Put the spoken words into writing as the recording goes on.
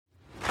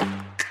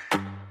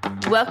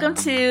Welcome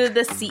to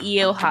the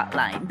CEO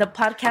Hotline, the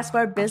podcast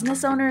for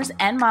business owners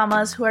and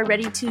mamas who are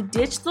ready to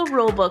ditch the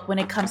rule book when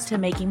it comes to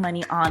making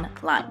money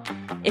online.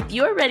 If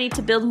you are ready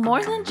to build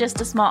more than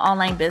just a small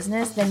online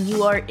business, then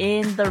you are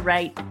in the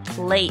right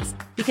place.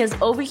 Because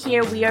over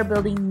here, we are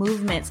building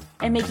movements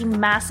and making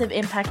massive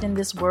impact in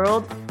this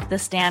world, the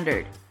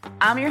standard.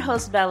 I'm your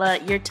host, Bella,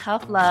 your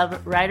tough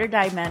love, ride or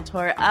die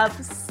mentor,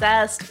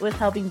 obsessed with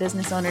helping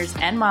business owners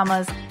and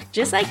mamas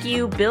just like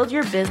you build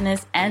your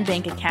business and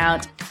bank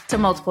account to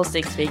multiple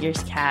six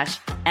figures cash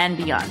and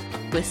beyond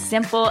with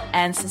simple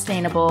and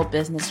sustainable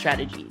business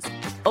strategies.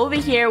 Over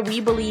here, we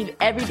believe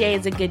every day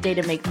is a good day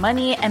to make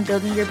money and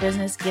building your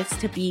business gets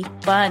to be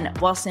fun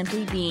while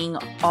simply being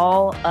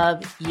all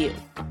of you.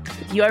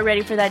 If you are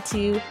ready for that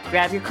too,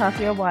 grab your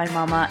coffee or wine,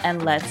 mama,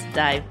 and let's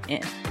dive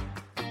in.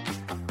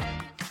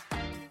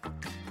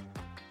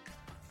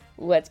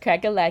 What's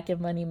crack-a-lackin',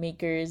 money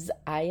makers?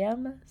 I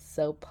am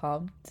so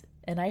pumped,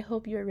 and I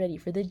hope you're ready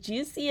for the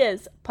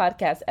juiciest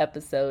podcast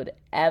episode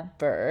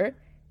ever.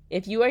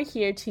 If you are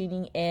here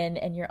tuning in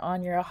and you're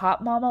on your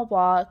hot mama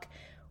walk,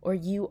 or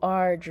you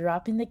are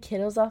dropping the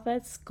kiddos off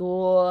at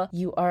school,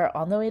 you are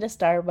on the way to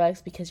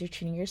Starbucks because you're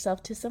treating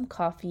yourself to some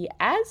coffee,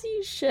 as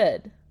you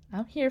should.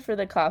 I'm here for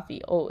the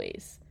coffee,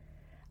 always.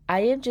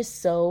 I am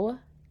just so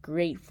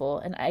grateful,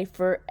 and I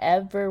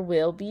forever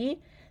will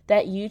be,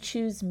 that you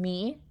choose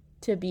me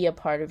to be a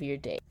part of your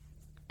day.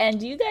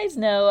 And you guys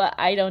know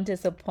I don't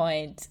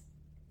disappoint,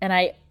 and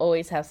I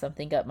always have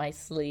something up my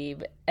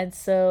sleeve. And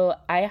so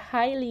I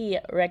highly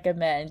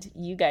recommend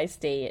you guys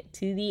stay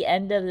to the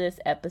end of this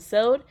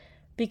episode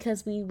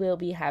because we will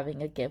be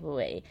having a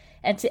giveaway.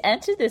 And to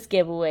enter this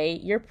giveaway,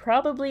 you're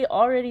probably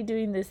already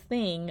doing this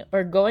thing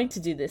or going to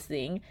do this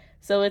thing,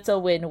 so it's a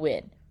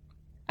win-win.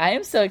 I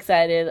am so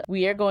excited.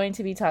 We are going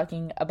to be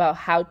talking about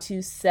how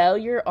to sell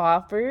your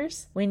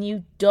offers when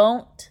you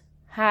don't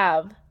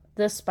have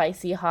the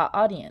spicy hot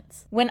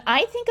audience. When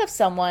I think of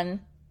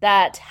someone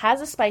that has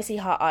a spicy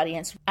hot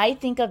audience, I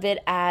think of it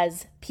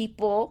as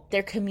people,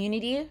 their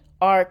community,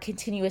 are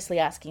continuously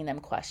asking them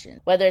questions.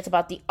 Whether it's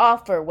about the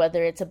offer,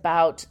 whether it's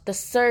about the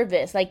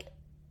service, like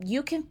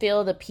you can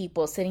feel the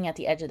people sitting at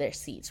the edge of their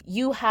seats.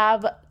 You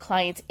have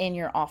clients in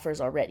your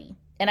offers already.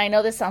 And I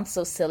know this sounds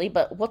so silly,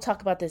 but we'll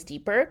talk about this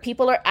deeper.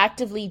 People are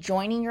actively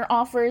joining your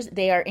offers.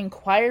 They are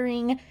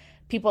inquiring.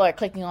 People are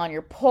clicking on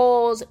your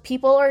polls.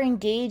 People are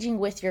engaging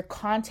with your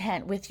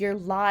content, with your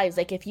lives.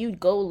 Like if you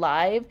go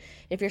live,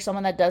 if you're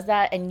someone that does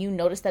that and you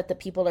notice that the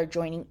people are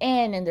joining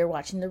in and they're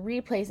watching the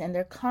replays and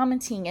they're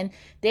commenting and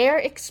they're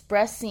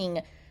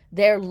expressing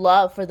their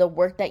love for the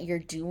work that you're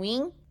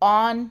doing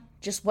on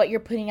just what you're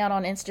putting out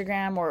on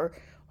Instagram or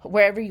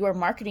wherever you are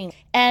marketing.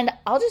 And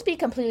I'll just be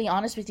completely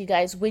honest with you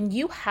guys. When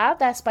you have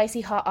that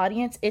spicy hot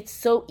audience, it's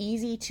so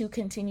easy to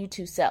continue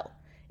to sell.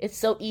 It's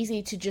so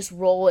easy to just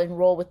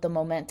roll with the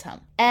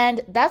momentum.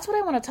 And that's what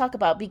I want to talk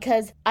about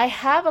because I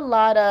have a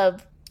lot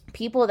of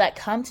people that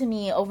come to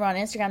me over on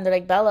Instagram. They're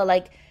like, Bella,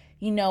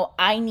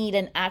 I need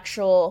an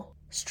actual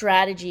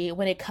strategy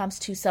when it comes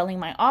to selling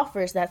my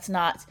offers. That's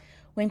not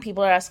when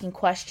people are asking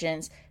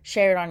questions,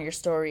 share it on your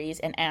stories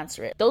and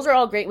answer it. Those are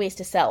all great ways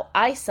to sell.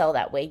 I sell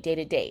that way day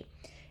to day.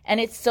 And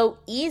it's so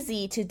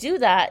easy to do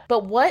that.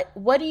 But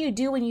what do you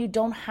do when you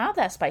don't have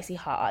that spicy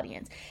hot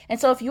audience? And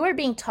so if you are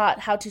being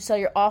taught how to sell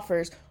your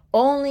offers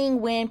only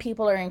when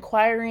people are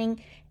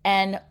inquiring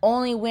and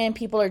only when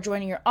people are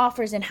joining your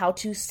offers and how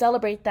to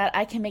celebrate that,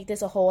 I can make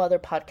this a whole other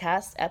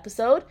podcast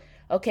episode,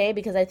 okay?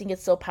 Because I think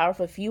it's so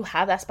powerful. If you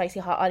have that spicy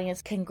hot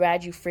audience,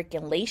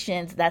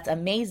 congratulations. That's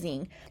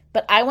amazing.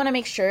 But I want to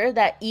make sure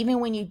that even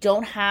when you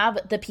don't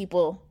have the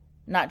people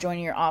not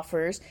joining your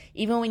offers,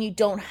 even when you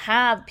don't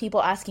have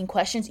people asking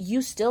questions,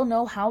 you still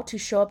know how to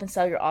show up and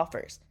sell your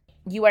offers.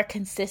 You are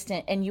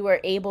consistent and you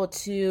are able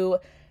to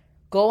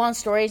go on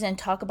stories and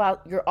talk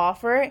about your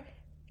offer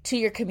to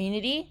your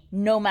community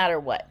no matter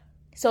what.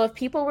 So if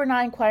people were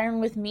not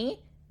inquiring with me,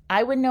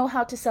 I would know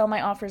how to sell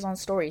my offers on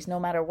stories no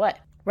matter what.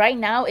 Right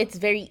now, it's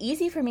very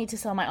easy for me to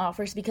sell my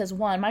offers because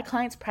one, my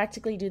clients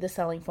practically do the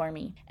selling for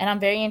me. And I'm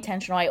very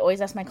intentional. I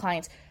always ask my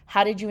clients,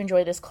 how did you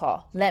enjoy this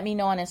call? Let me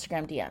know on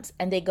Instagram DMs.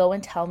 And they go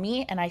and tell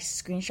me and I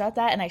screenshot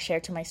that and I share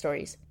it to my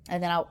stories.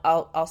 And then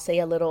I'll say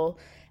a little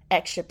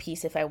extra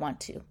piece if I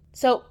want to.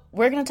 So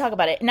we're going to talk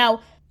about it.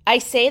 Now, I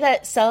say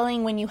that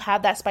selling when you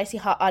have that spicy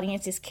hot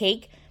audience is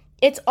cake.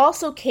 It's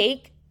also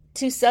cake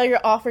to sell your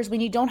offers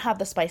when you don't have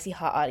the spicy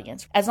hot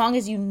audience, as long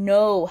as you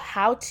know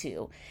how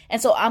to.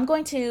 And so I'm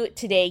going to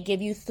today give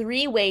you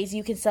 3 ways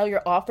you can sell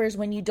your offers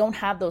when you don't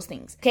have those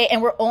things. Okay,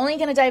 and we're only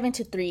going to dive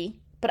into 3,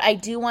 but I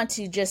do want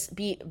to just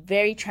be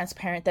very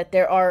transparent that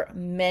there are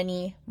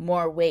many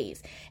more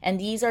ways. And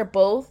these are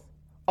both,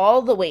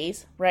 all the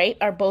ways, right,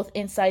 are both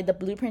inside the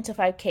Blueprint to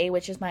 5K,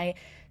 which is my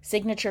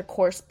signature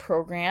course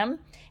program,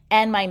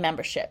 and my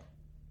membership.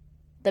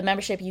 The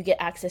membership, you get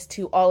access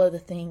to all of the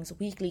things,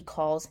 weekly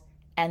calls,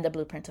 and the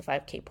Blueprint to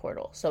 5K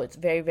portal. So it's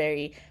very,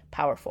 very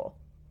powerful.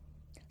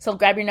 So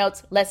grab your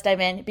notes. Let's dive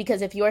in,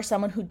 because if you are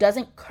someone who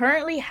doesn't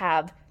currently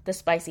have the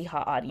spicy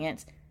hot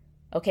audience,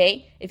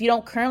 Okay? If you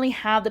don't currently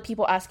have the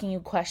people asking you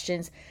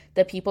questions,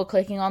 the people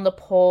clicking on the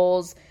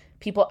polls,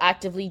 people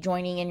actively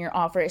joining in your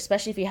offer,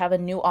 especially if you have a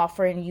new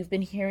offer and you've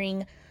been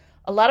hearing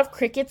a lot of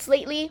crickets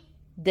lately,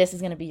 this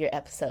is going to be your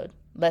episode.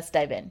 Let's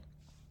dive in.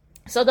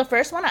 So the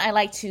first one I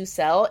like to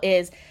sell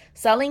is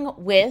selling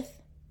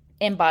with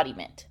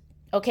embodiment.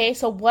 Okay,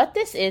 so what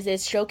this is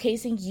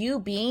showcasing you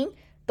being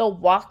the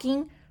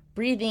walking,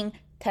 breathing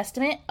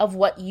testament of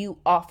what you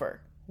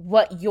offer,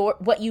 what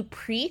you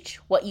preach,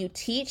 what you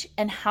teach,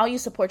 and how you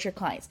support your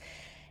clients.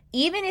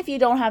 Even if you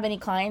don't have any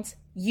clients,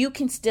 you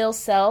can still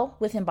sell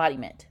with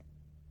embodiment.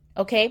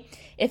 Okay,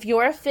 if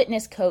you're a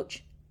fitness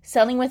coach,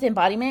 selling with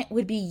embodiment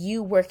would be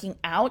you working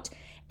out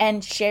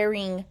and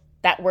sharing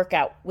that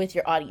workout with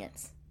your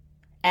audience,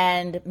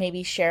 and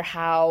maybe share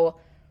how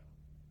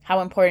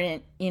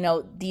important,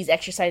 these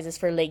exercises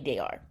for leg day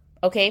are.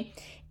 Okay.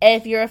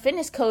 If you're a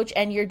fitness coach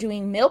and you're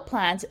doing meal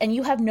plans and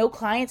you have no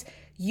clients,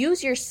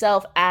 use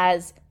yourself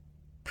as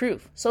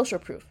proof, social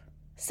proof.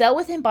 Sell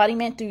with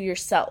embodiment through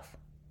yourself.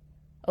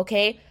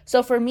 Okay.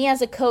 So for me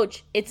as a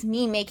coach, it's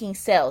me making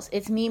sales.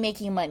 It's me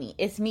making money.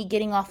 It's me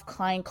getting off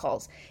client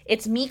calls.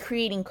 It's me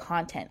creating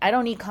content. I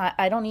don't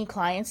need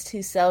clients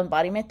to sell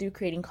embodiment through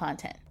creating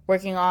content,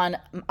 working on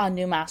a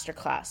new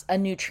masterclass, a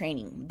new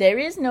training. There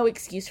is no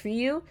excuse for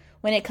you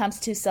when it comes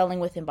to selling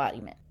with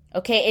embodiment.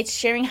 Okay, it's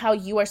sharing how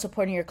you are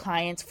supporting your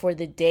clients for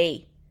the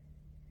day.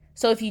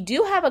 So if you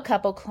do have a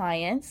couple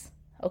clients,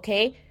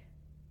 okay,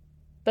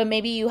 but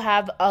maybe you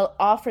have an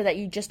offer that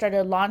you just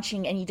started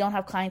launching and you don't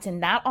have clients in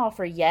that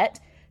offer yet,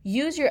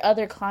 use your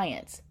other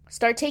clients.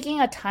 Start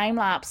taking a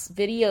time-lapse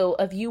video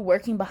of you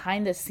working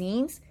behind the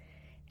scenes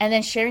and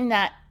then sharing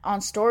that on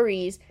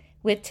stories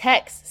with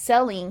text,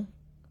 selling,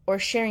 or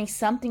sharing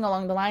something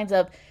along the lines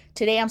of,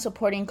 today I'm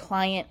supporting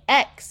client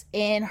X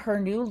in her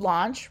new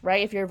launch,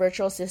 right? If you're a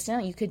virtual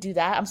assistant, you could do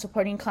that. I'm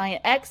supporting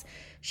client X.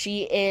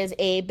 She is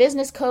a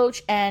business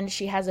coach and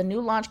she has a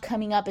new launch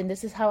coming up, and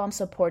this is how I'm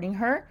supporting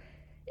her.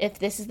 If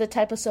this is the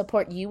type of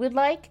support you would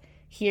like,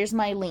 here's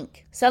my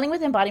link. Selling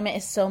with embodiment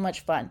is so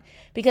much fun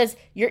because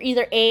you're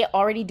either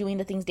already doing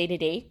the things day to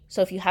day.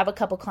 So if you have a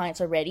couple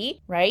clients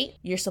already, right,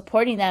 you're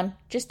supporting them,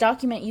 just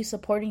document you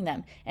supporting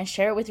them and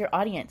share it with your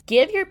audience.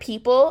 Give your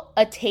people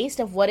a taste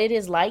of what it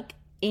is like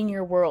in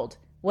your world.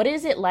 What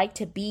is it like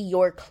to be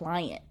your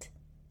client?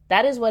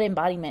 That is what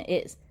embodiment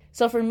is.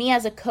 So for me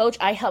as a coach,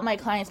 I help my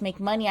clients make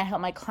money. I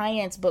help my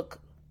clients book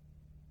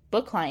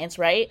clients,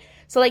 right?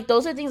 So like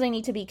those are things I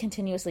need to be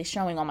continuously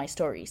showing on my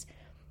stories.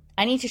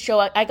 I need to show,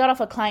 I got off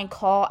a client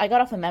call, I got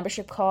off a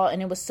membership call,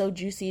 and it was so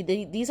juicy.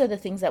 These are the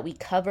things that we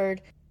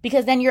covered,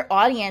 because then your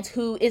audience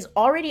who is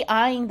already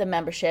eyeing the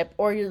membership,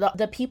 or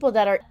the people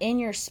that are in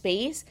your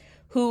space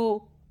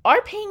who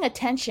are paying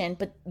attention,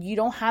 but you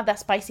don't have that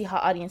spicy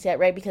hot audience yet,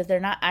 right? Because they're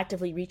not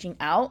actively reaching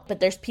out, but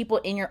there's people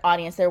in your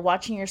audience, they're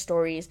watching your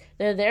stories.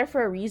 They're there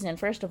for a reason,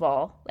 first of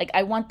all. Like,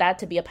 I want that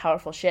to be a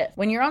powerful shift.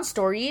 When you're on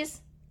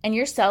stories and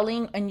you're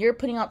selling and you're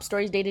putting up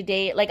stories day to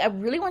day, like, I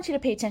really want you to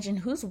pay attention.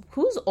 Who's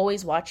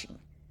always watching?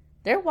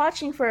 They're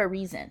watching for a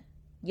reason.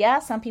 Yeah,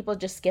 some people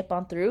just skip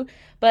on through,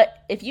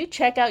 but if you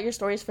check out your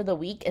stories for the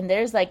week and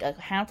there's like a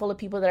handful of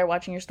people that are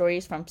watching your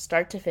stories from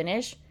start to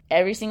finish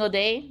every single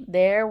day,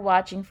 they're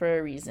watching for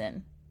a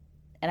reason.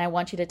 And I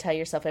want you to tell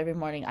yourself every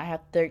morning, I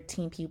have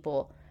 13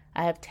 people,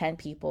 I have 10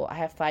 people, I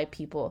have 5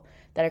 people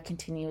that are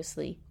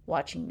continuously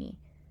watching me.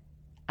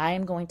 I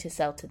am going to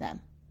sell to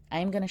them. I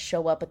am going to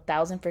show up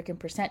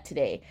 1,000%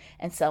 today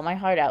and sell my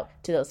heart out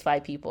to those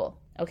 5 people.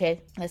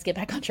 Okay, let's get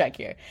back on track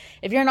here.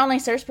 If you're an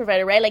online service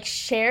provider, right, like,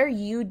 share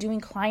you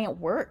doing client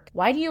work.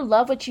 Why do you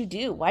love what you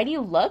do? Why do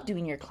you love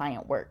doing your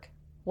client work?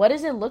 What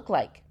does it look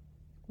like?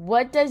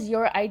 What does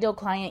your ideal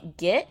client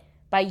get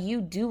by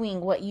you doing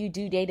what you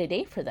do day to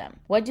day for them?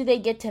 What do they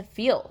get to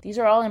feel? These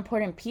are all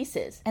important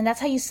pieces. And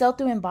that's how you sell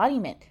through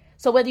embodiment.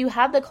 So whether you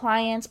have the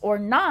clients or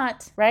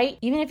not, right?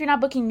 Even if you're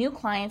not booking new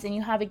clients and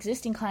you have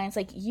existing clients,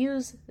 like,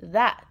 use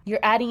that. You're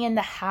adding in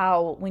the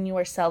how when you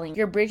are selling.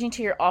 You're bridging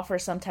to your offer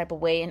some type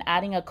of way and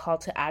adding a call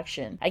to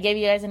action. I gave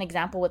you guys an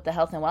example with the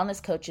health and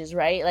wellness coaches,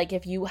 right? Like,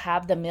 if you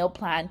have the meal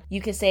plan,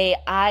 you could say,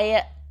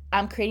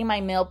 I'm creating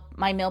my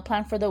meal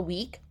plan for the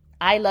week.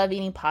 I love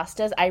eating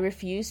pastas. I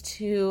refuse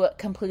to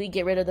completely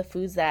get rid of the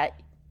foods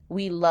that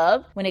we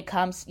love. When it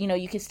comes,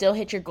 you can still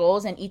hit your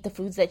goals and eat the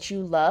foods that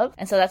you love.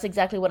 And so that's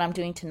exactly what I'm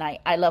doing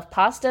tonight. I love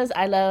pastas.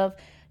 I love,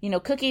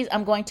 cookies.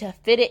 I'm going to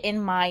fit it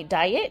in my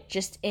diet,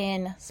 just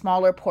in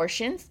smaller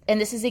portions. And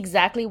this is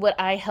exactly what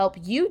I help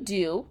you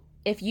do.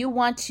 If you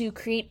want to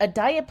create a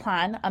diet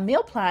plan, a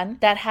meal plan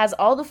that has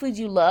all the foods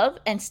you love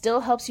and still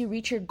helps you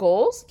reach your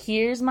goals,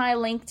 here's my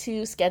link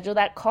to schedule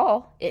that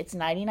call. It's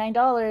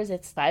 $99.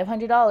 It's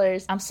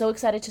 $500. I'm so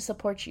excited to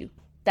support you.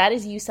 That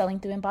is you selling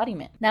through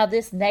embodiment. Now,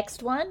 this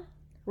next one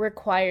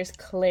requires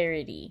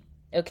clarity,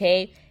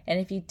 okay? And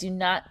if you do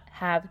not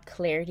have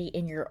clarity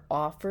in your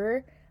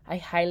offer, I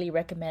highly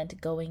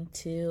recommend going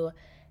to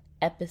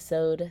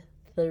episode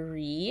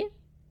 3,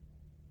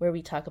 where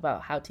we talk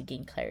about how to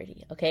gain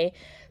clarity, okay?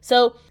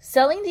 So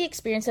selling the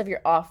experience of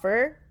your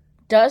offer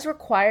does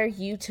require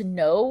you to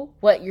know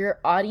what your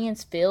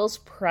audience feels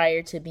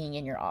prior to being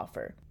in your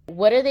offer.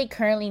 What are they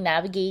currently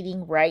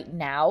navigating right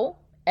now?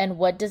 And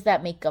what does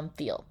that make them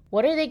feel?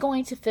 What are they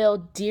going to feel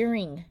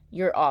during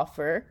your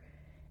offer?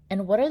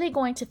 And what are they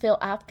going to feel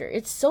after?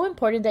 It's so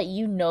important that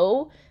you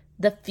know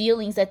the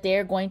feelings that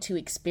they're going to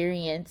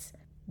experience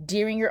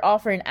during your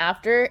offer and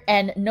after,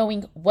 and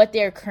knowing what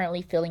they're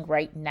currently feeling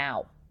right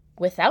now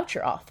without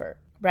your offer,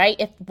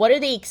 right? What are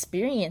they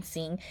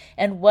experiencing,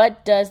 and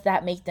what does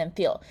that make them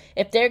feel?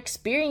 If they're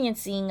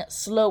experiencing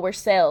slower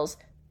sales,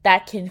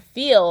 that can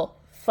feel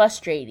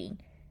frustrating.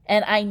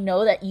 And I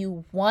know that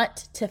you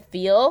want to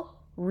feel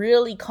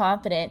really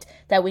confident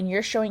that when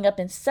you're showing up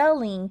and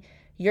selling,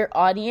 your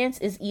audience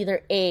is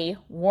either A,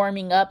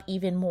 warming up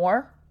even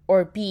more,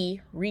 or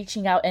B,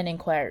 reaching out and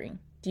inquiring.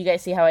 Do you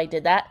guys see how I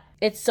did that?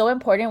 It's so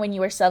important when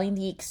you are selling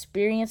the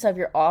experience of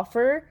your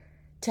offer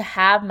to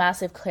have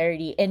massive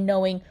clarity in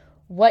knowing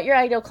what your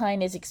ideal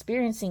client is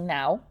experiencing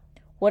now,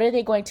 what are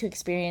they going to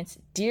experience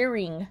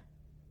during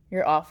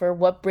your offer,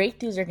 what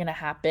breakthroughs are going to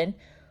happen,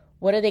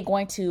 what are they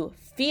going to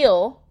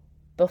feel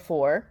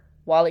before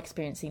while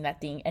experiencing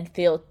that thing, and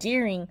feel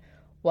during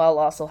while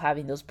also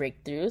having those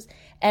breakthroughs,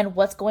 and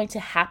what's going to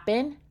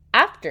happen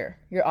after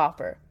your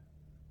offer,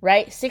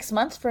 right? 6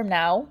 months from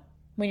now,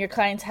 when your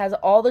client has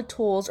all the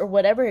tools or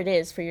whatever it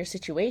is for your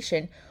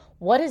situation,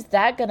 what is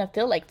that going to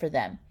feel like for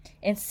them?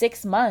 In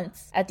 6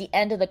 months, at the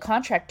end of the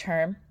contract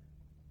term,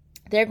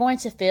 they're going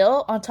to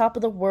feel on top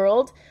of the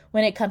world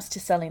when it comes to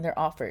selling their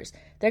offers.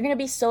 They're going to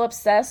be so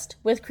obsessed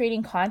with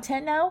creating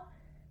content now.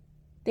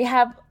 They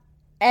have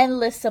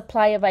endless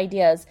supply of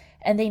ideas,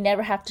 and they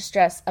never have to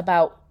stress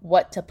about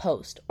what to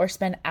post or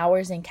spend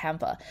hours in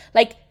Canva.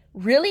 Like,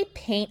 really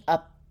paint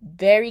a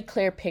very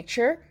clear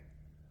picture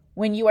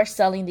when you are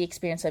selling the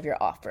experience of your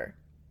offer.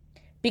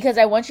 Because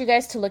I want you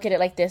guys to look at it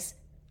like this.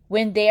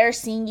 When they are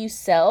seeing you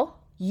sell,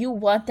 you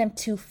want them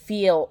to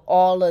feel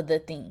all of the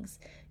things.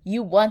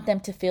 You want them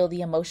to feel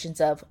the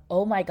emotions of,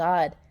 oh my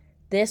God,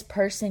 this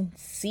person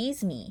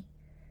sees me.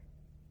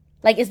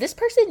 Like, is this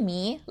person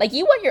me? Like,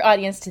 you want your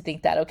audience to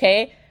think that,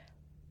 okay?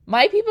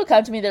 My people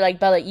come to me, they're like,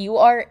 Bella, you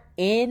are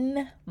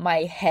in my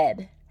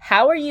head.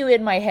 How are you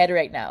in my head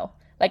right now?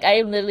 Like, I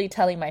am literally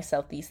telling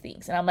myself these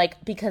things. And I'm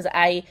like, because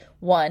I,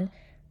 one,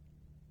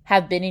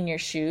 have been in your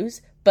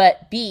shoes,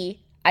 but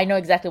B, I know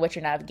exactly what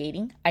you're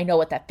navigating. I know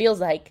what that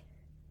feels like,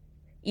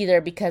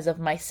 either because of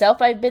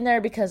myself, I've been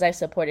there, because I've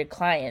supported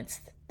clients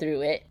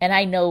through it, and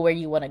I know where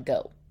you want to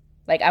go.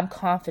 Like, I'm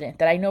confident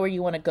that I know where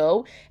you want to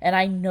go, and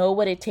I know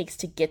what it takes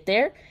to get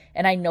there,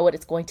 and I know what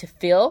it's going to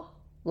feel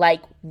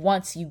like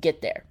once you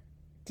get there.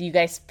 Do you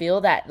guys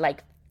feel that?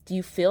 Like, do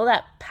you feel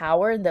that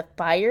power and the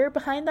fire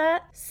behind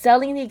that?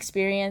 Selling the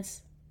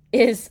experience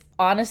is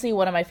honestly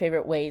one of my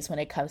favorite ways when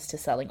it comes to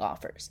selling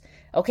offers.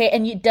 Okay,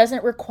 and it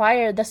doesn't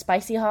require the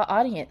spicy hot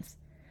audience.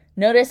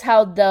 Notice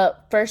how the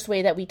first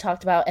way that we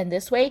talked about and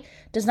this way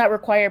does not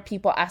require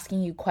people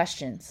asking you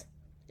questions.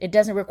 It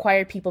doesn't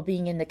require people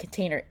being in the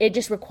container. It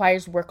just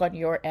requires work on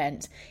your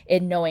end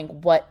in knowing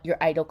what your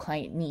ideal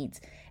client needs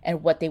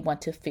and what they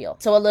want to feel.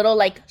 So a little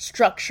like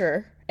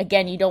structure.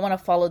 Again, you don't want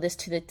to follow this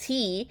to the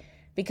T,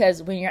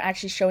 because when you're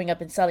actually showing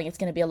up and selling, it's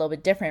going to be a little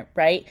bit different,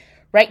 right?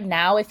 Right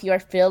now, if you are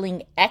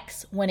feeling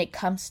X when it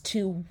comes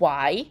to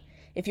Y,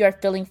 if you are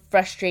feeling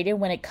frustrated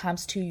when it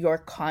comes to your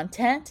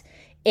content,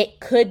 it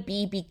could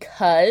be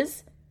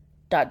because ...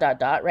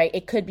 right?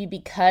 It could be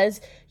because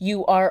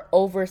you are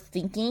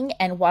overthinking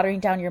and watering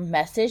down your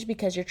message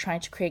because you're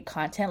trying to create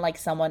content like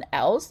someone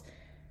else.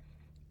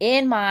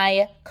 In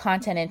my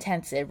content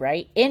intensive,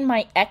 right? In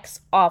my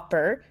X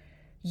offer,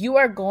 you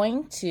are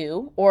going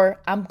to, or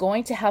I'm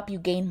going to help you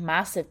gain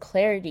massive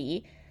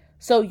clarity.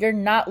 So you're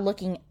not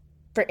looking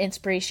for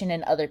inspiration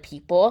in other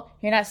people.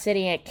 You're not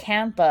sitting at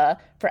Canva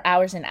for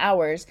hours and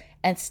hours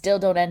and still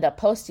don't end up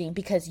posting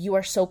because you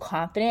are so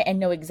confident and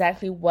know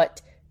exactly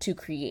what to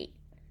create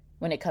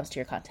when it comes to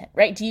your content,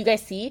 right? Do you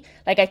guys see?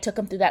 Like, I took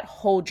them through that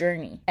whole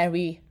journey and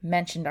we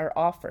mentioned our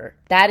offer.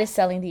 That is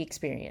selling the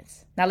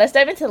experience. Now let's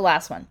dive into the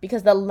last one,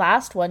 because the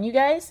last one, you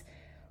guys,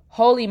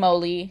 holy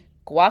moly,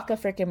 guaca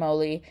freaking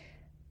moly,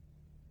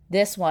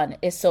 this one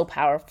is so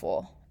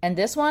powerful. And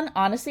this one,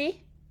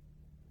 honestly,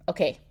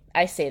 okay,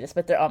 I say this,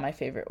 but they're all my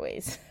favorite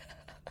ways.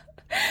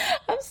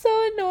 I'm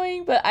so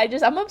annoying, but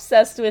I'm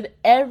obsessed with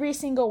every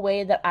single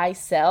way that I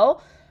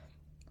sell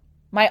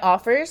my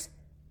offers,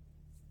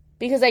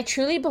 because I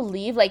truly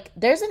believe, like,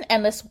 there's an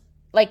endless,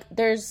 like,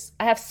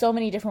 I have so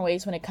many different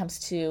ways when it comes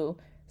to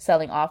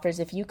selling offers.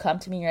 If you come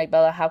to me and you're like,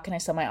 Bella, how can I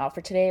sell my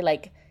offer today?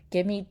 Like,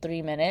 give me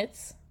 3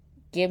 minutes.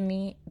 Give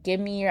me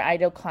your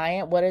ideal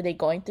client. What are they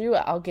going through?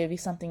 I'll give you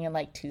something in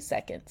like 2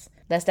 seconds.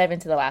 Let's dive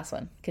into the last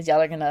one, because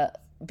y'all are going to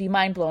be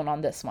mind blown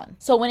on this one.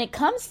 So when it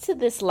comes to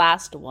this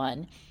last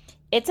one,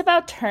 it's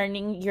about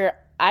turning your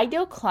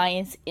ideal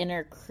client's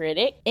inner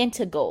critic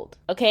into gold,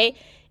 okay?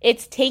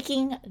 It's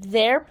taking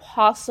their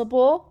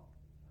possible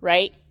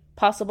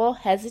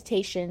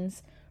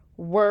hesitations,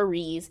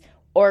 worries,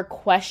 or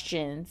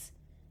questions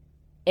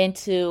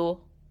into,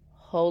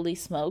 holy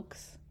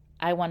smokes,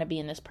 I want to be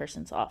in this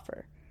person's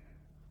offer.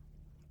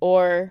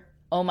 or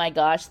oh my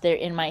gosh, they're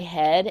in my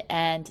head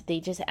and they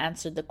just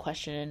answered the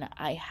question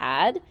I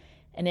had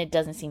and it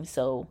doesn't seem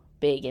so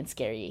big and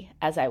scary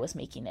as I was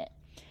making it.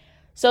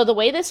 So the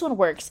way this one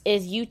works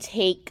is you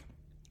take,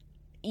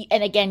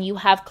 and again, you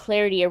have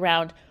clarity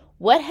around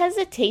what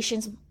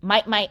hesitations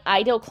might my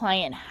ideal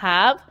client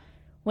have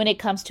when it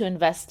comes to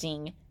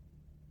investing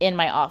in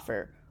my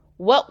offer.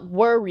 What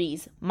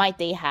worries might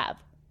they have?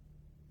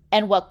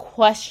 And what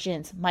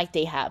questions might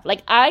they have?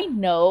 Like, I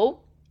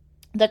know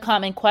the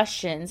common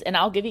questions, and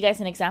I'll give you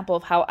guys an example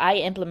of how I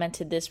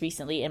implemented this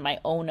recently in my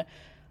own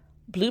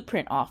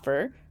blueprint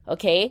offer,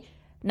 okay?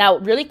 Now,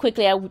 really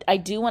quickly, I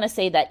do want to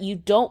say that you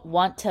don't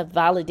want to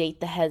validate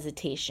the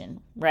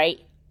hesitation, right?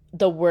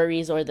 The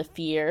worries or the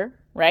fear,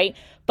 right?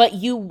 But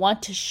you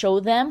want to show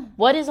them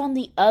what is on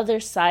the other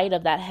side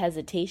of that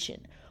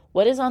hesitation.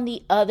 What is on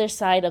the other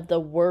side of the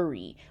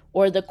worry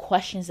or the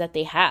questions that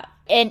they have?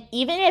 And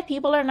even if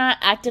people are not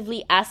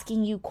actively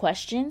asking you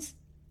questions,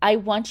 I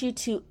want you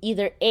to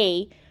either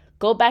A,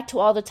 go back to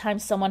all the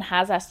times someone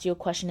has asked you a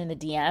question in the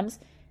DMs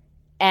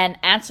and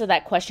answer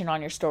that question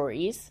on your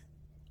stories.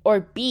 Or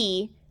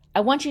B, I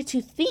want you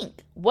to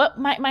think, what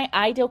might my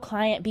ideal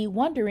client be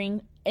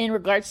wondering in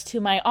regards to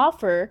my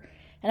offer?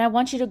 And I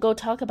want you to go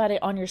talk about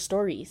it on your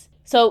stories.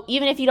 So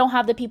even if you don't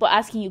have the people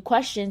asking you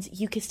questions,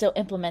 you can still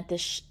implement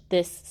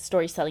this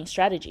story selling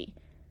strategy.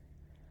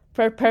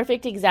 For a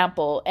perfect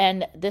example,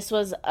 and this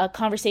was a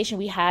conversation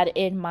we had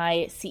in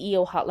my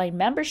CEO Hotline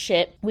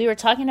membership, we were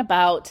talking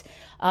about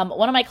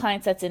one of my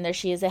clients that's in there.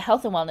 She is a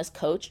health and wellness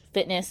coach,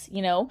 fitness,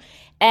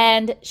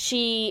 and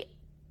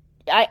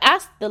I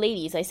asked the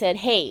ladies, I said,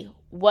 hey,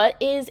 what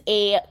is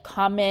a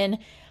common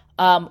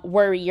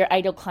worry your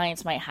ideal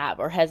clients might have,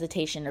 or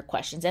hesitation or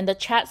questions? And the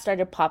chat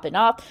started popping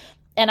off.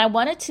 And I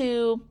want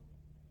to,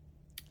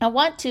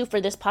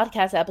 for this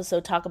podcast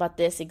episode, talk about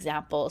this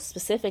example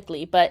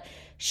specifically. But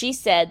she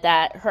said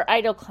that her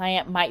ideal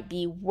client might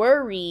be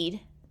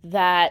worried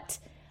that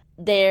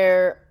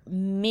their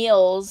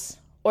meals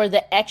or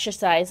the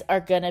exercise are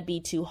going to be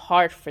too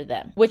hard for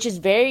them, which is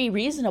very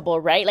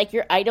reasonable, right? Like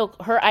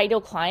her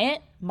ideal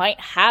client might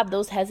have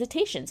those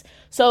hesitations.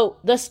 So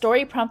the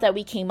story prompt that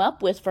we came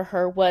up with for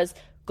her was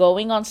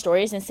going on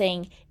stories and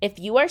saying, if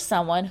you are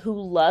someone who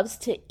loves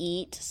to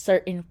eat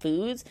certain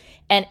foods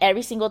and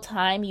every single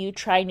time you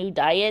try new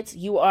diets,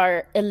 you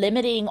are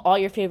eliminating all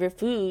your favorite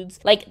foods,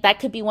 like that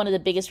could be one of the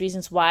biggest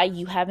reasons why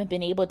you haven't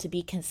been able to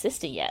be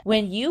consistent yet.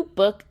 When you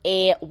book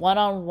a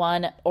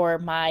one-on-one or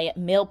my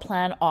meal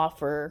plan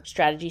offer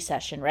strategy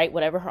session, right?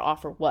 Whatever her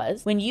offer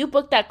was, when you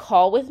book that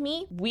call with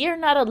me, we are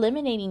not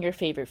eliminating your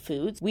favorite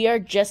foods. We are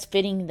just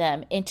fitting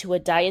them into a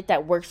diet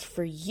that works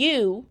for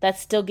you,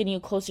 that's still getting you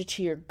closer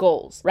to your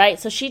goals, right?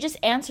 So she just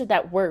answered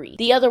that worry.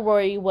 The other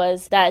worry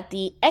was that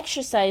the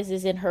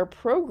exercises in her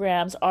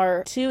programs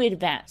are too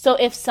advanced. So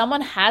if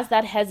someone has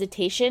that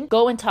hesitation,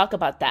 go and talk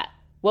about that.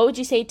 What would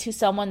you say to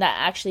someone that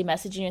actually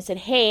messaged you and said,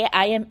 hey,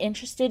 I am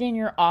interested in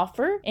your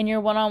offer, in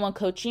your one-on-one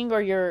coaching or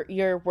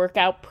your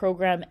workout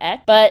program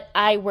X, but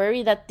I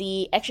worry that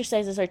the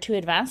exercises are too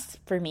advanced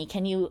for me.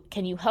 Can you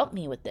help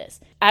me with this?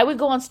 I would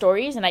go on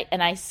stories, and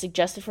I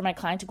suggested for my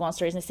client to go on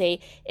stories and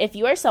say, if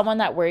you are someone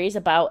that worries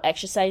about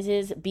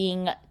exercises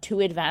being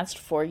too advanced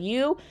for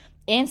you,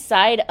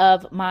 inside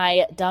of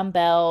my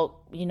dumbbell,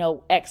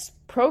 X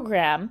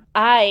program,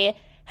 I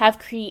have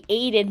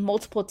created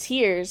multiple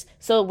tiers.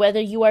 So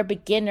whether you are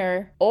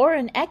beginner or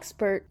an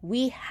expert,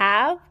 we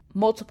have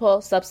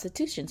multiple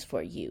substitutions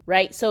for you,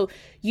 right? So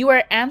you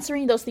are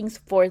answering those things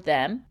for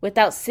them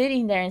without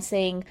sitting there and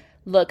saying,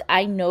 look,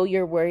 I know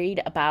you're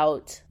worried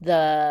about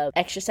the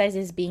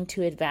exercises being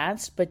too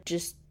advanced, but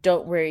just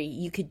don't worry.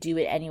 You could do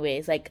it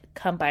anyways. Like,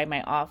 come by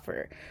my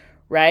offer,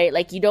 right?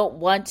 Like, you don't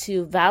want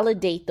to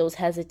validate those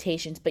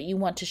hesitations, but you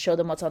want to show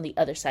them what's on the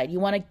other side.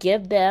 You want to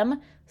give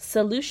them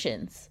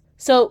solutions.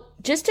 So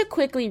just to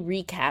quickly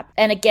recap,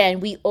 and again,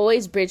 we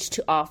always bridge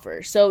to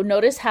offer. So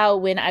notice how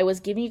when I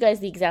was giving you guys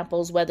the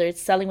examples, whether it's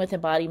selling with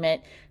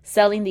embodiment,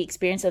 selling the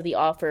experience of the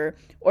offer,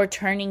 or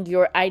turning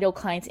your ideal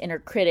client's inner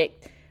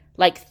critic,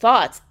 like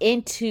thoughts,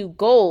 into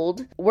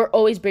gold, we're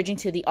always bridging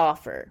to the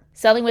offer.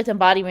 Selling with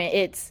embodiment,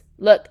 it's,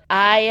 look,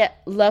 I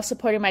love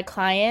supporting my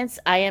clients.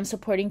 I am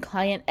supporting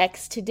client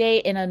X today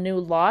in a new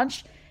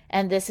launch,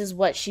 and this is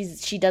what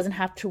she doesn't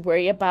have to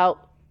worry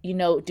about,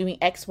 doing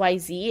X, Y,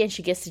 Z, and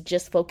she gets to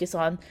just focus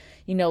on,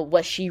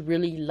 what she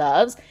really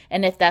loves.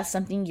 And if that's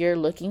something you're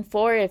looking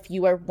for, if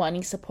you are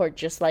wanting support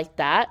just like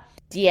that,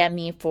 DM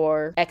me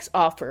for X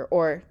offer,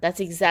 or that's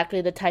exactly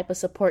the type of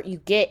support you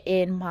get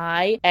in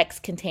my X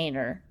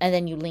container, and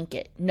then you link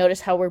it.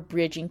 Notice how we're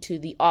bridging to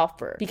the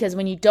offer, because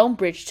when you don't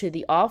bridge to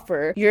the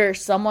offer, you're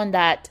someone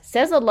that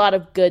says a lot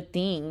of good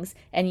things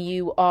and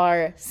you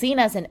are seen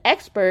as an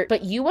expert,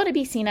 but you want to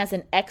be seen as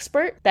an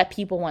expert that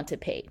people want to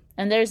pay.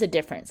 And there's a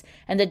difference.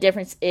 And the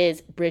difference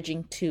is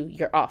bridging to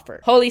your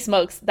offer. Holy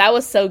smokes, that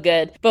was so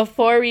good.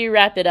 Before we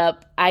wrap it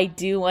up, I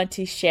do want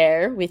to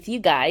share with you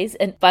guys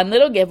a fun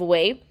little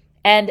giveaway.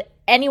 And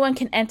anyone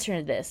can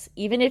enter this,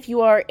 even if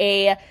you are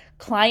a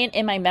client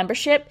in my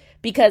membership,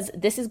 because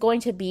this is going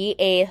to be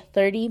a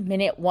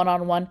 30-minute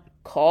one-on-one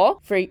call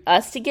for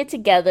us to get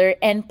together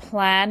and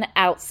plan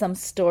out some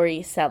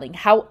story selling.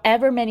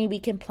 However many we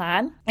can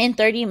plan in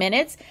 30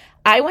 minutes,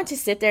 I want to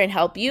sit there and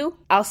help you.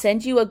 I'll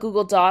send you a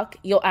Google Doc.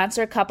 You'll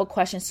answer a couple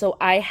questions so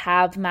I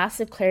have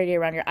massive clarity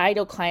around your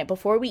ideal client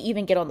before we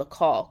even get on the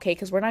call, okay?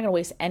 Because we're not going to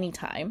waste any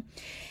time.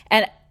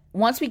 And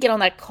once we get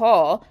on that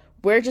call,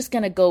 we're just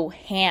going to go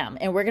ham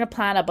and we're going to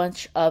plan a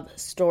bunch of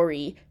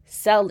story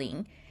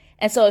selling.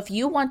 And so if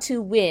you want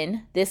to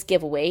win this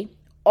giveaway,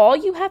 all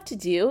you have to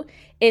do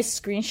is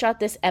screenshot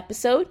this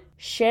episode,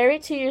 share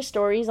it to your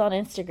stories on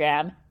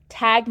Instagram,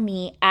 tag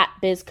me at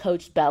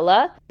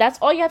BizCoachBella. That's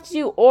all you have to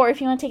do. Or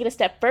if you want to take it a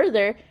step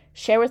further,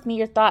 share with me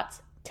your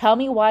thoughts. Tell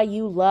me why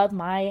you love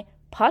my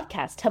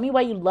podcast. Tell me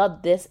why you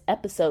love this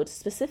episode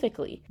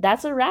specifically.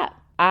 That's a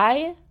wrap.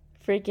 I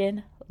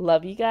freaking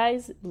love you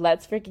guys.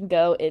 Let's freaking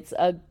go. It's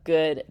a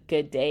good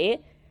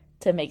day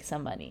to make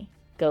some money.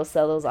 Go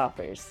sell those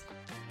offers.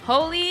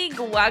 Holy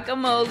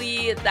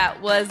guacamole, that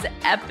was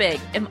epic.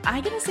 Am I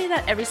going to say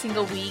that every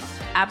single week?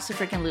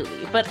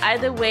 Absolutely. But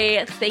either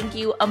way, thank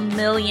you a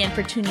million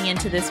for tuning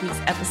into this week's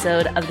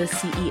episode of the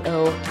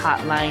CEO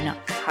Hotline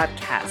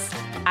podcast.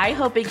 I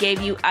hope it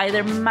gave you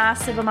either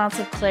massive amounts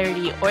of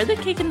clarity or the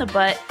kick in the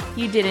butt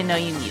you didn't know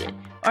you needed.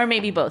 Or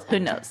maybe both, who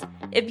knows?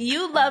 If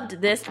you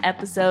loved this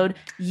episode,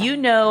 you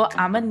know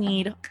I'm gonna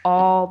need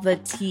all the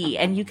tea.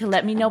 And you can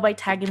let me know by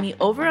tagging me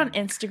over on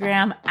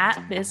Instagram at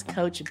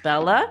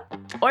BizCoachBella,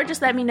 or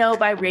just let me know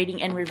by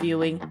rating and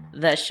reviewing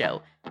the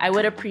show. I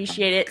would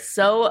appreciate it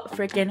so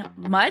freaking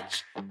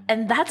much.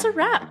 And that's a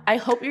wrap. I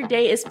hope your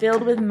day is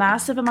filled with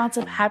massive amounts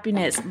of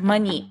happiness,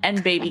 money,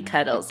 and baby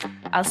cuddles.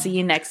 I'll see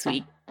you next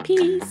week.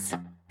 Peace.